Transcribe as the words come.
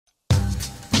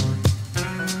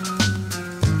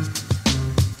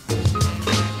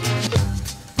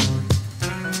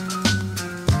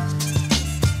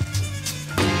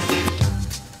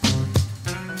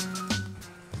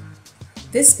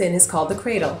This spin is called the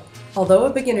cradle. Although a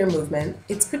beginner movement,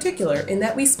 it's particular in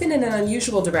that we spin in an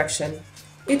unusual direction.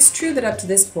 It's true that up to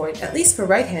this point, at least for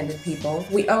right-handed people,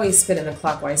 we always spin in a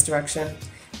clockwise direction.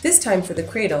 This time for the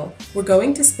cradle, we're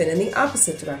going to spin in the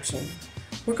opposite direction.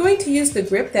 We're going to use the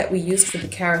grip that we used for the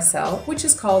carousel, which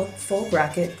is called full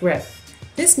bracket grip.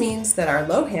 This means that our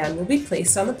low hand will be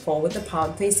placed on the pole with the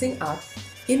palm facing up,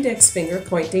 index finger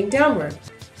pointing downward.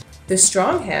 The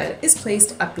strong hand is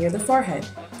placed up near the forehead.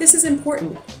 This is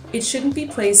important. It shouldn't be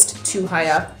placed too high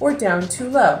up or down too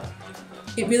low.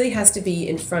 It really has to be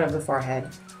in front of the forehead.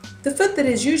 The foot that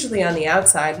is usually on the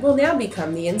outside will now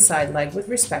become the inside leg with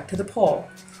respect to the pole.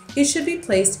 It should be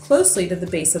placed closely to the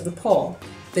base of the pole.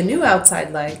 The new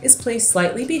outside leg is placed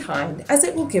slightly behind as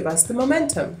it will give us the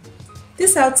momentum.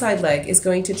 This outside leg is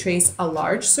going to trace a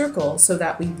large circle so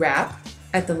that we wrap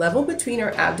at the level between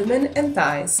our abdomen and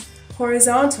thighs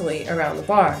horizontally around the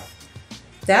bar.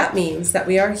 That means that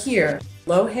we are here,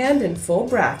 low hand in full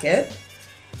bracket,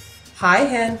 high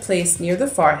hand placed near the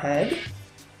forehead,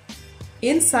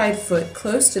 inside foot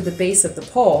close to the base of the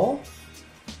pole,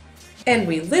 and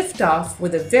we lift off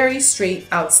with a very straight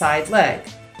outside leg.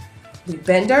 We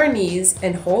bend our knees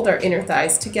and hold our inner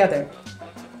thighs together.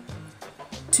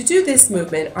 To do this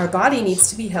movement, our body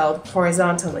needs to be held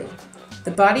horizontally.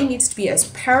 The body needs to be as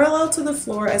parallel to the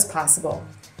floor as possible.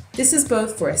 This is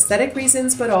both for aesthetic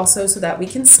reasons, but also so that we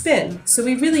can spin. So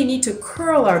we really need to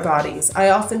curl our bodies, I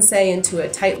often say into a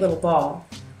tight little ball,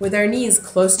 with our knees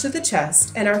close to the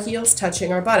chest and our heels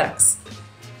touching our buttocks.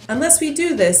 Unless we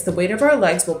do this, the weight of our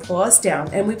legs will pull us down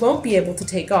and we won't be able to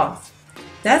take off.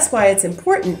 That's why it's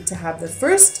important to have the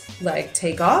first leg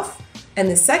take off and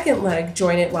the second leg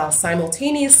join it while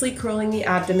simultaneously curling the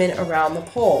abdomen around the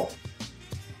pole.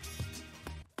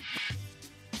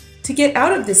 To get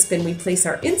out of this spin, we place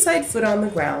our inside foot on the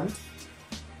ground,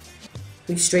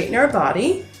 we straighten our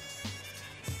body,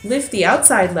 lift the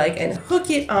outside leg and hook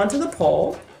it onto the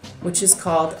pole, which is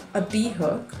called a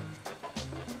B-hook.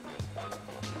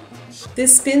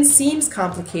 This spin seems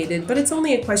complicated, but it's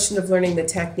only a question of learning the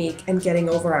technique and getting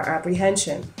over our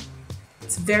apprehension.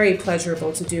 It's very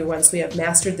pleasurable to do once we have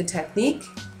mastered the technique,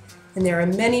 and there are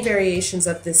many variations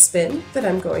of this spin that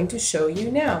I'm going to show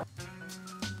you now.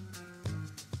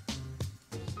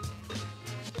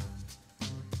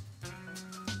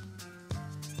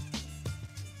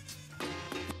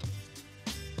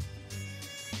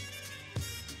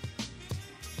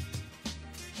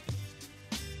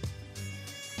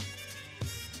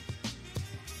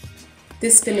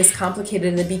 This spin is complicated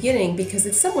in the beginning because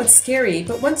it's somewhat scary,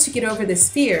 but once you get over this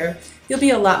fear, you'll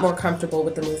be a lot more comfortable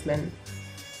with the movement.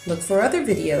 Look for other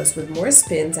videos with more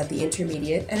spins at the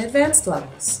intermediate and advanced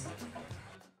levels.